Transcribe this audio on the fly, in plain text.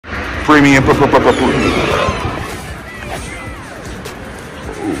Premium.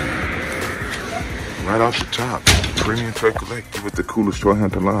 Right off the top, Premium Toy Collector with the coolest toy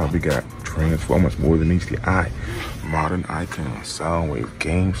hunt alive. We got Transformers More Than Meets the Eye, Modern Icon, Soundwave,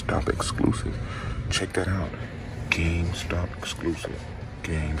 GameStop exclusive. Check that out. GameStop exclusive.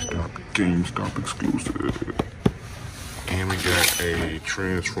 GameStop exclusive. And we got a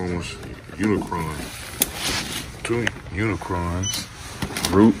Transformers Unicron. 2 Unicrons.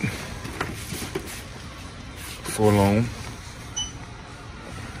 Root. Forlorn.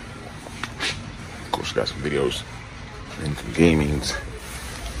 Of course, got some videos and some gamings.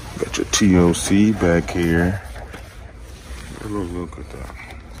 Got your TOC back here. A little look at that.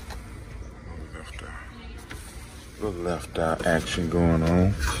 Little left eye action going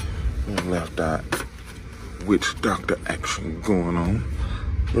on. Little left eye witch doctor action going on.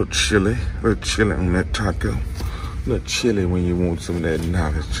 Little chilly on that taco. Little chilly when you want some of that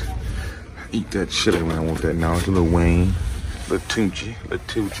knowledge. Eat that chili when I want that knowledge. Little Wayne, little Tucci.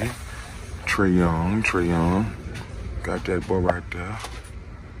 Trayon. Got that boy right there.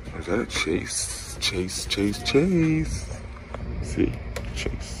 Is that a Chase? Chase. See,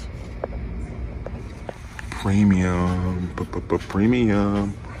 Chase. Premium.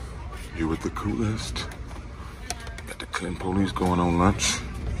 You with the coolest. Got the Clinton police going on lunch.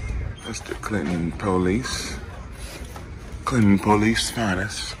 That's the Clinton police. Clinton police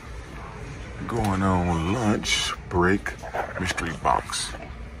finest. Going on lunch break. Mystery box.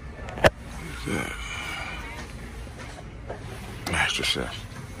 What's that? Master Chef.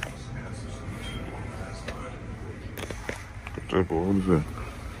 What is that?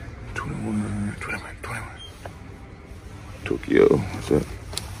 21. Tokyo. What's that?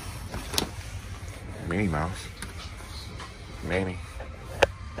 Minnie Mouse. Manny.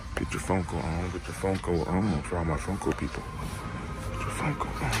 Get your Funko on. For all my Funko people. Get your Funko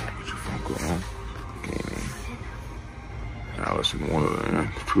on. Gaming. Alice in Wonderland.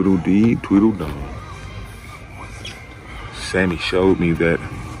 Tweedledee, Tweedledum. Sammy showed me that.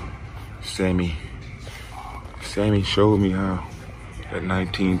 Sammy showed me how that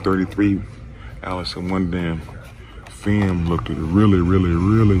 1933 Alice in Wonderland film looked really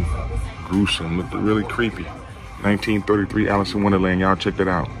gruesome. Looked really creepy. 1933 Alice in Wonderland. Y'all check that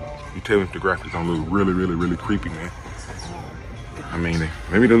out. You tell me if the graphics don't look really creepy, man. I mean,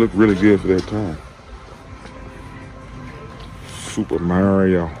 maybe they look really good for that time. Super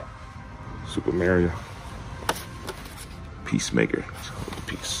Mario. Peacemaker. Let's hold the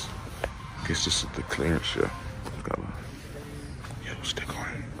piece. Guess this is the clearance show. Got a yellow stick on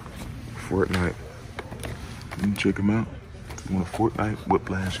it. Fortnite. You can check them out. If you want a Fortnite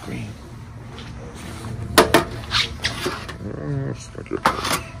Whiplash screen. That's not your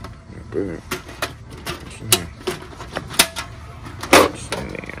place. Not bad. What's in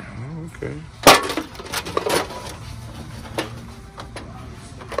there? Okay.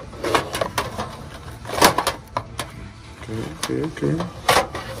 Okay.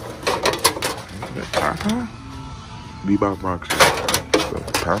 Papa? Bebop box.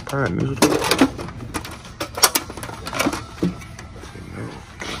 Papa and this is no,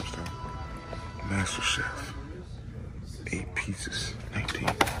 GameStop. Master Chef. 8 pieces. 19.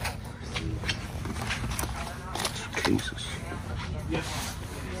 Some cases.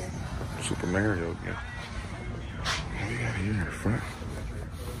 Super Mario again. What do we got here in the front?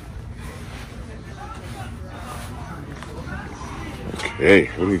 Okay,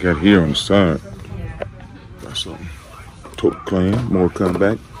 what do we got here on the side? Got something. Total Clan, more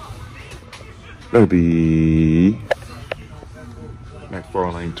comeback. That'll be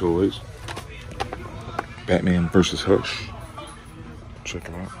McFarlane Toys. Batman vs. Hush. Check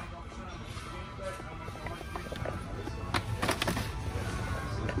them out.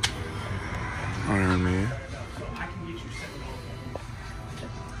 Iron Man.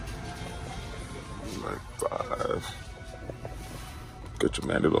 Like 5. Got your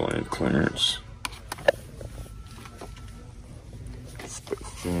Mandalorian clearance.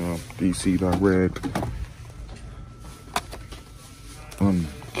 Space Jam, DC Direct.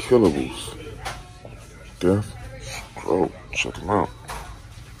 Unkillables. Death Stroke. Check them out.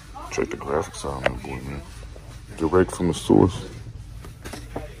 Check the graphics out on that boy, man. Direct from the source.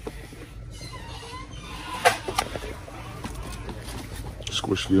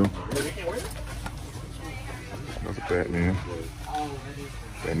 Squishville. Another Batman.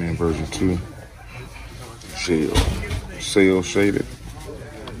 Batman version 2. Sail shaded.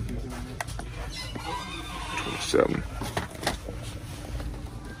 27.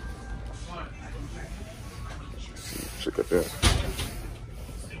 Check out that.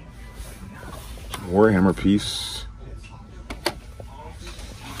 Warhammer piece.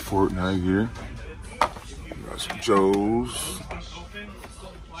 Fortnite here. Got some Joes.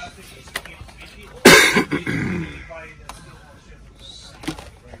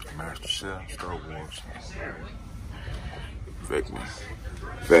 Master Chef, Star Wars.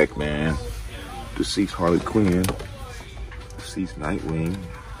 Vecman. Deceased Harley Quinn. Deceased Nightwing.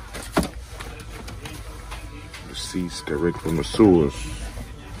 Deceased direct from the source.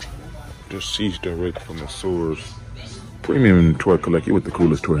 Deceased direct from the source. Premium toy collector with the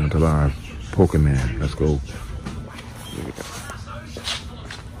coolest toy hunt alive. Pokemon. Let's go. Look at that.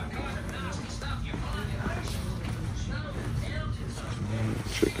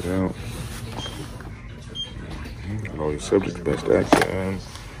 Check it out. All your subjects, best action.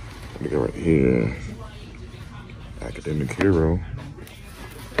 Look at right here. Academic hero.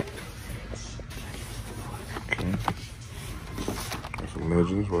 Okay. Got some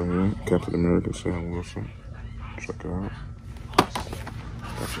legends right here. Captain America, Sam Wilson. Check it out.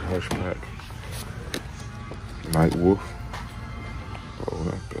 Got your Hushpack. Night Wolf. Oh,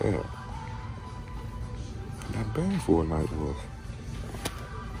 not bad. Not bad for a Night Wolf.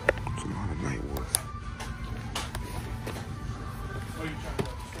 It's a lot of Night Wolf.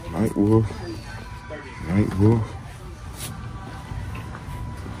 Night Wolf. Night Wolf.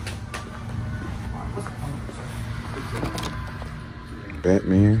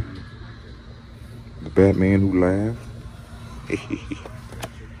 Batman. The Batman who laughed.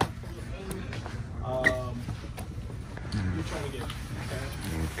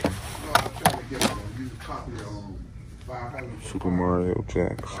 Super Mario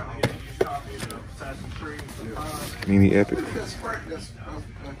Jax. Mini Epic.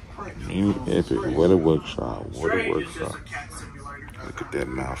 Mini Epic. What a workshop. What a workshop. Look at that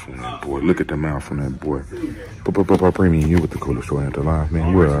mouth on that boy. Look at the mouth on that boy. Premium, you with the coolest toy hunt alive,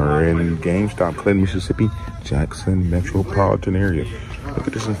 man. We're in GameStop, Clinton, Mississippi, Jackson metropolitan area. Look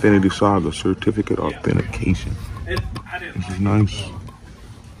at this Infinity Saga certificate authentication. This is nice.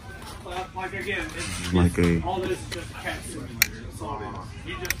 This is like a... All this is just a cat simulator. That's all it is.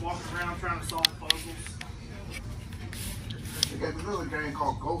 You just walk around trying to solve puzzles. They got this other game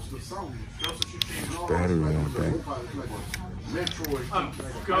called Ghost of Something. Ghost of Something. Battery on that. Metroid.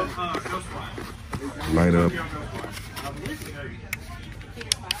 Ghostwire. Light up.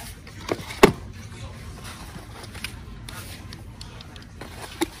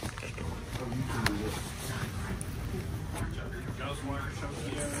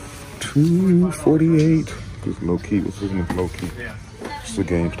 $248. This low key. This isn't low key. It's a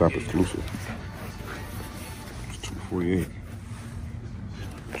GameStop exclusive. It's $248.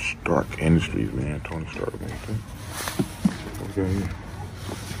 Stark Industries, man. Tony Stark, man. Okay.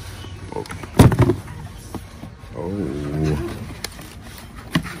 Okay. Oh.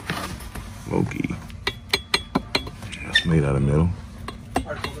 Loki. That's made out of metal.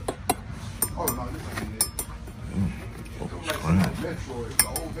 Oh, no, this ain't it. Metroid. The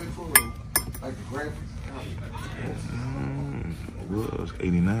old Metroid. Like the graphics. It was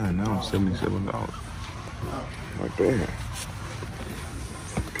 $89, now it's $77. Not bad.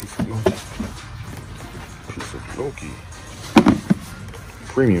 Piece of Loki.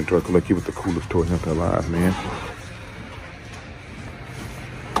 Premium toy collector with the coolest toy hunt alive, man.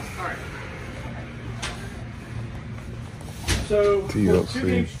 So,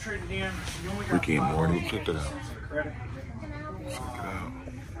 TLC. Ricky and Morty. Check that out. Check it out.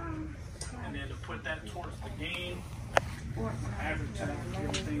 And then to put that towards the game, average time for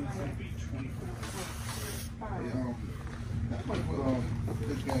everything is going to be 24.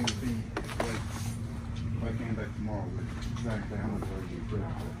 This game would be like, if I came back tomorrow with exactly how much I would put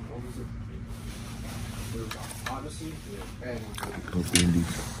out. What was it? Odyssey? Yeah. Those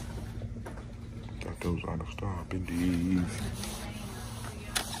bendies. Got those out of stock, bendies.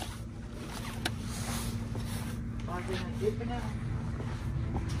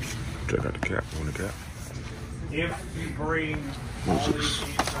 Check out the cap. You want the cap? If you bring all these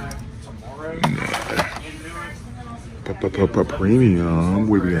back tomorrow, Premium.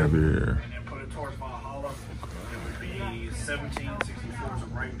 What do we have here? and then put it towards Valhalla, it would be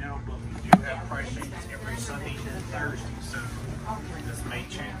 $17.64 right now, but we do have price changes every Sunday and Thursday, so this may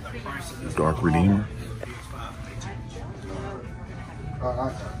change the price of this. Dark Redeemer.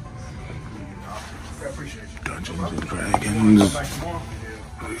 I appreciate you. Dungeons and Dragons.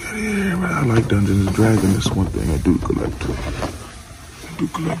 Yeah, but I like Dungeons and Dragons. That's one thing I do collect. I do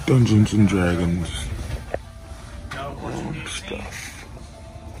collect Dungeons and Dragons. Stuff.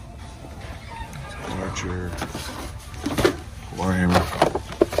 Archer. Warhammer.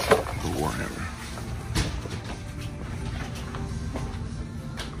 The Warhammer.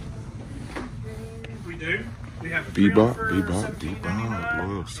 We do. We have Bebop.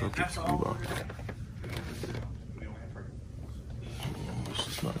 Loyal subjects of Bebop. Oh, this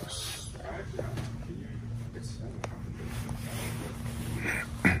is nice.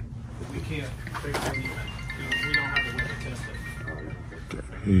 We can't fix anything. We don't have a way to test it. Got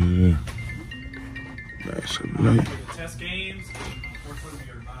here. Nice and light. Test games. Unfortunately,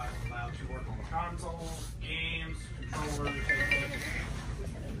 we are not allowed to work on consoles, games, controllers.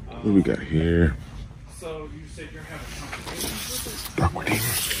 What do we got here? So you said you're having conversations with us? Dark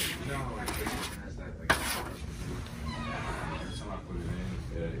Redeemers.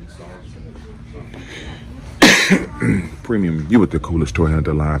 Premium, you with the coolest toy hunt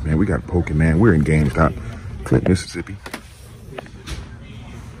alive, man. We got Pokemon. We're in GameStop, Clinton, Mississippi.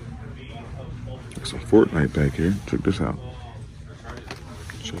 Got some Fortnite back here. Check this out.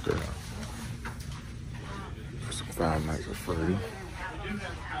 Check it out. Got some Five Nights at Freddy.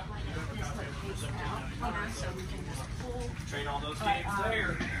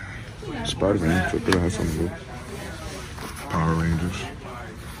 Spider-Man. Check it out. Some good. Power Rangers.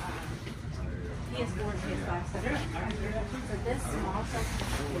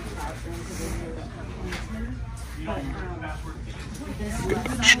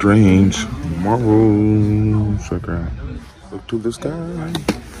 Strange Marvel. Check her out. Look to the sky.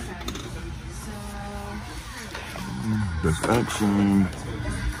 Best action.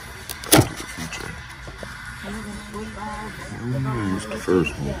 To the future. It's the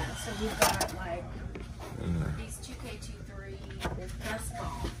first one. These 2K23, this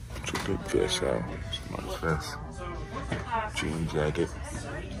ball. Check that vest out. It's a nice vest. Jean jacket.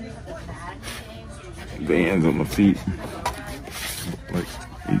 Vans on my feet. Like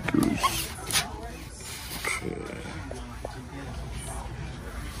sneakers. Okay.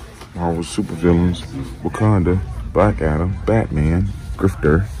 Marvel supervillains. Wakanda. Black Adam. Batman.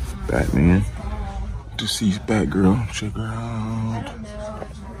 Grifter. Batman. Deceased Batgirl. Check her out.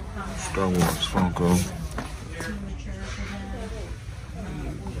 Star Wars Funko.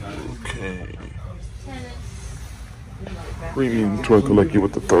 Okay. Premium toy collector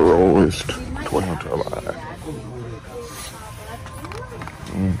with the thoroughest toy hunter alive.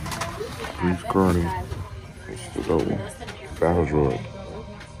 Brief Carney. This is old. Battle Droid.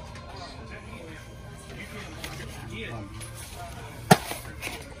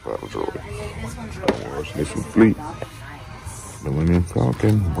 Battle Droid. Star Wars Mission Fleet. Millennium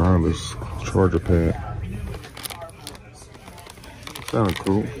Falcon. Wireless charger pad. Sounded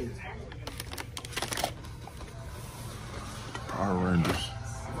cool. Power Rangers.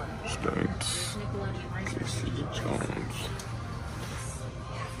 States. Casey Jones.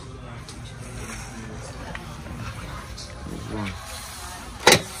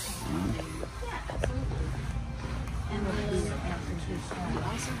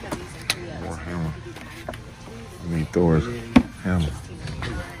 More hammer. I mean Thor's hammer.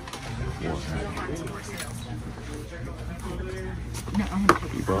 More hammer.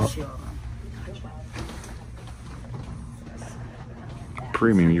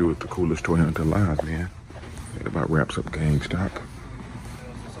 Premium, you with the coolest toy hunt alive, man. That about wraps up GameStop.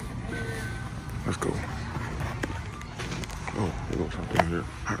 Let's go. Oh, there goes something here.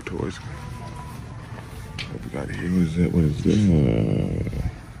 Hot Toys. What we got here? What is that? What is that?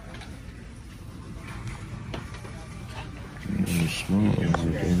 Small.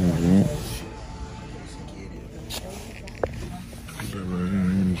 Everything like that. Put that right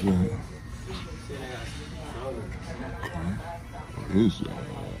in as well. Okay. What is that?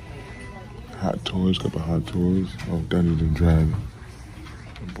 Hot Toys. Couple Hot Toys. Oh, Dungeons and Dragons.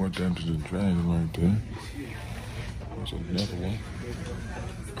 Boy, Dungeons and Dragons right there. There's another one.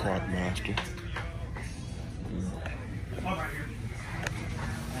 Crop Master.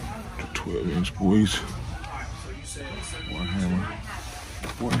 12-inch boys. One hammer.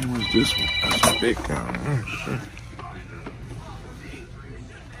 What hammer is this one? That's a big guy. Oh, shit.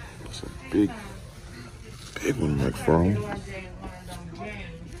 That's a big one, McFarlane.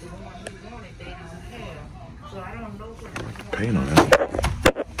 I like the paint on that.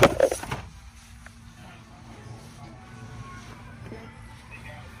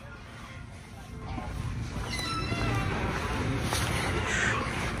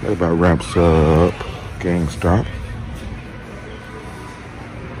 That about wraps up GameStop.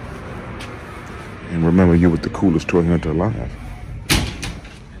 And remember, you with the coolest toy hunter alive.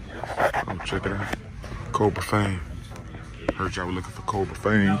 Oh, check it out. Cobra Fame. Heard y'all were looking for Cobra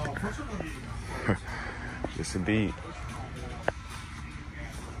Fame. Yes, indeed.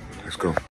 Let's go.